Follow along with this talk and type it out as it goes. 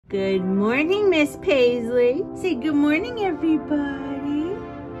Good morning, Miss Paisley. Say good morning, everybody.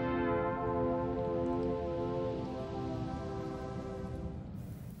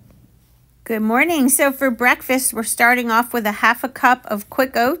 Good morning. So for breakfast, we're starting off with a half a cup of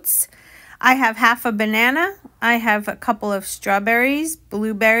quick oats. I have half a banana. I have a couple of strawberries,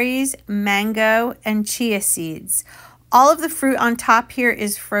 blueberries, mango, and chia seeds. All of the fruit on top here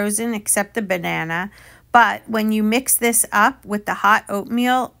is frozen except the banana. But when you mix this up with the hot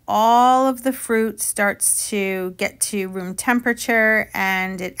oatmeal, all of the fruit starts to get to room temperature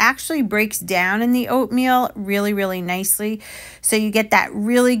and it actually breaks down in the oatmeal really, really nicely. So you get that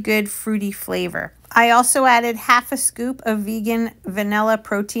really good fruity flavor. I also added half a scoop of vegan vanilla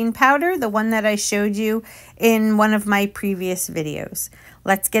protein powder, the one that I showed you in one of my previous videos.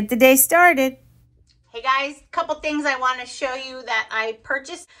 Let's get the day started. Hey guys, a couple things I want to show you that I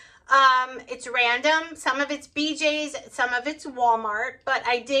purchased. It's random. Some of it's BJ's, some of it's Walmart, but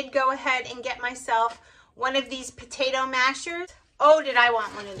I did go ahead and get myself one of these potato mashers. Oh, did I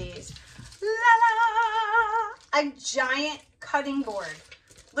want one of these? La la! A giant cutting board.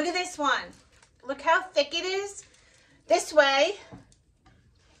 Look at this one. Look how thick it is. This way,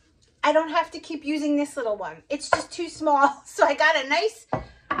 I don't have to keep using this little one. It's just too small. So I got a nice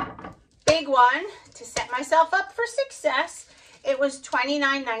big one to set myself up for success. It was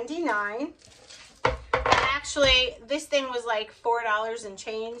 $29.99. Actually, this thing was like $4 and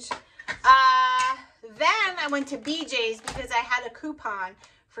change. Then I went to BJ's because I had a coupon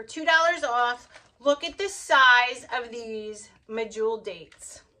for $2 off. Look at the size of these medjool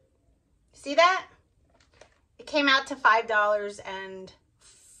dates. See that? It came out to $5 and,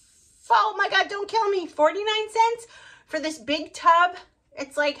 oh my God, don't kill me, 49 cents for this big tub.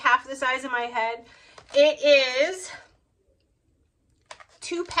 It's like half the size of my head. It is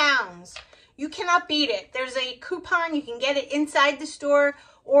 2 pounds. You cannot beat it. There's a coupon. You can get it inside the store,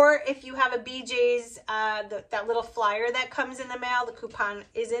 or if you have a BJ's, that little flyer that comes in the mail, the coupon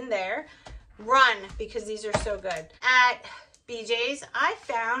is in there. Run, because these are so good. At BJ's, I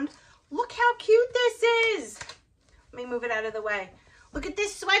found, look how cute this is. Let me move it out of the way. Look at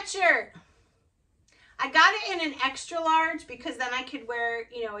this sweatshirt. I got it in an extra large because then I could wear,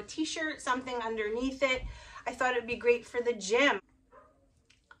 you know, a t-shirt, something underneath it. I thought it would be great for the gym.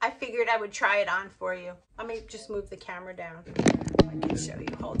 I figured I would try it on for you. Let me just move the camera down. I can show you.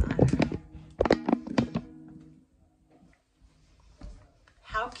 Hold on.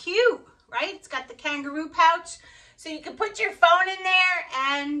 How cute, right? It's got the kangaroo pouch, so you can put your phone in there.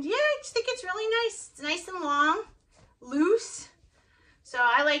 And yeah, I just think it's really nice. It's nice and long, loose. So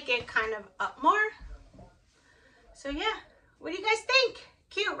I like it kind of up more. So yeah, what do you guys think?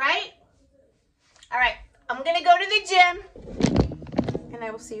 Cute, right? All right, I'm gonna go to the gym. And I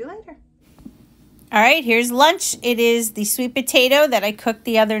will see you later. All right, here's lunch. It is the sweet potato that I cooked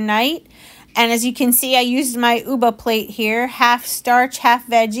the other night. And as you can see, I used my Uba plate here, half starch, half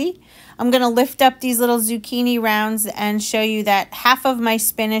veggie. I'm going to lift up these little zucchini rounds and show you that half of my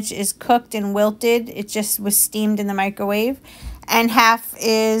spinach is cooked and wilted. It just was steamed in the microwave. And half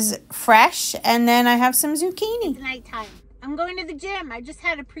is fresh. And then I have some zucchini. It's nighttime. I'm going to the gym. I just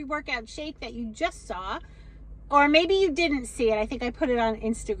had a pre-workout shake that you just saw. Or maybe you didn't see it. I think I put it on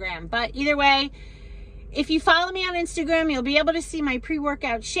Instagram. But either way, if you follow me on Instagram, you'll be able to see my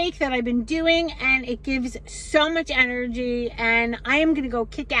pre-workout shake that I've been doing. And it gives so much energy. And I am going to go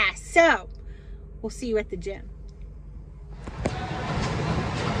kick ass. So, we'll see you at the gym.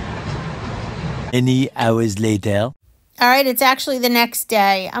 Many hours later. All right, it's actually the next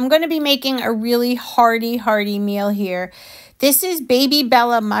day. I'm going to be making a really hearty meal here. This is baby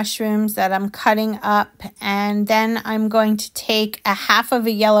Bella mushrooms that I'm cutting up, and then I'm going to take a half of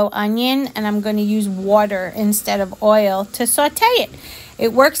a yellow onion and I'm going to use water instead of oil to saute it.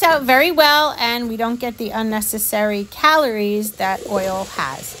 It works out very well and we don't get the unnecessary calories that oil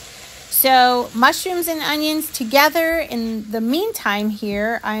has. So mushrooms and onions together. In the meantime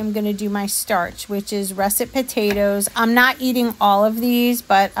here, I'm going to do my starch, which is russet potatoes. I'm not eating all of these,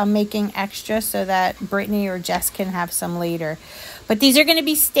 but I'm making extra so that Brittany or Jess can have some later. But these are going to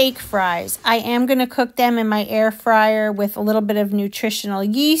be steak fries. I am going to cook them in my air fryer with a little bit of nutritional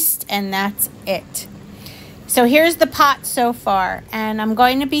yeast, and that's it. So here's the pot so far, and I'm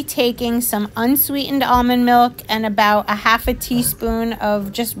going to be taking some unsweetened almond milk and about a half a teaspoon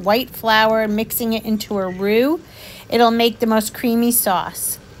of just white flour, mixing it into a roux. It'll make the most creamy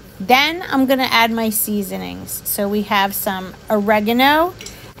sauce. Then I'm going to add my seasonings. So we have some oregano,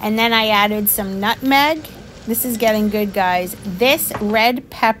 and then I added some nutmeg. This is getting good, guys. This red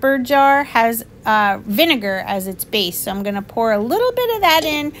pepper jar has vinegar as its base, so I'm going to pour a little bit of that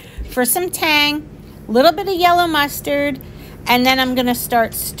in for some tang. Little bit of yellow mustard, And then I'm gonna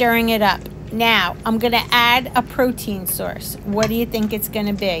start stirring it up. Now, I'm gonna add a protein source. What do you think it's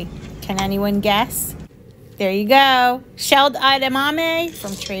gonna be? Can anyone guess? There you go. Shelled edamame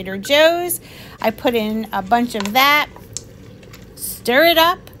from Trader Joe's. I put in a bunch of that. Stir it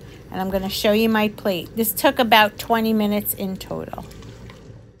up, and I'm gonna show you my plate. This took about 20 minutes in total.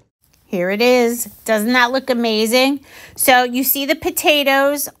 Here it is. Doesn't that look amazing? So you see the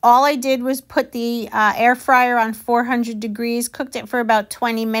potatoes. All I did was put the air fryer on 400 degrees, cooked it for about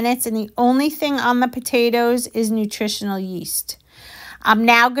 20 minutes, and the only thing on the potatoes is nutritional yeast. I'm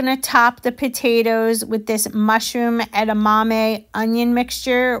now going to top the potatoes with this mushroom edamame onion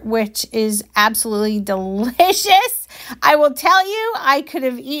mixture, which is absolutely delicious. I will tell you, I could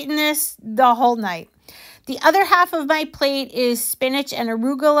have eaten this the whole night. The other half of my plate is spinach and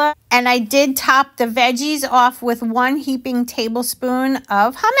arugula, and I did top the veggies off with 1 heaping tablespoon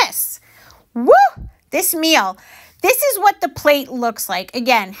of hummus. Woo! This meal. This is what the plate looks like.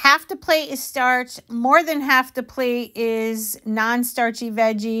 Again, half the plate is starch. More than half the plate is non-starchy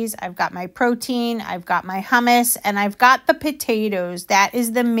veggies. I've got my protein, I've got my hummus, and I've got the potatoes. That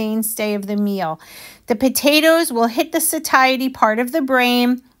is the mainstay of the meal. The potatoes will hit the satiety part of the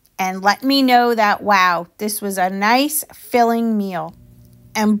brain and let me know that, wow, this was a nice, filling meal.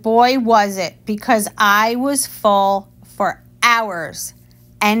 And boy, was it, because I was full for hours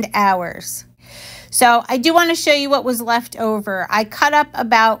and hours. So I do want to show you what was left over. I cut up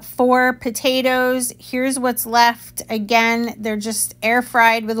about 4 potatoes. Here's what's left. Again, they're just air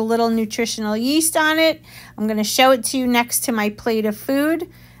fried with a little nutritional yeast on it. I'm going to show it to you next to my plate of food.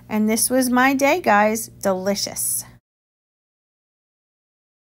 And this was my day, guys. Delicious.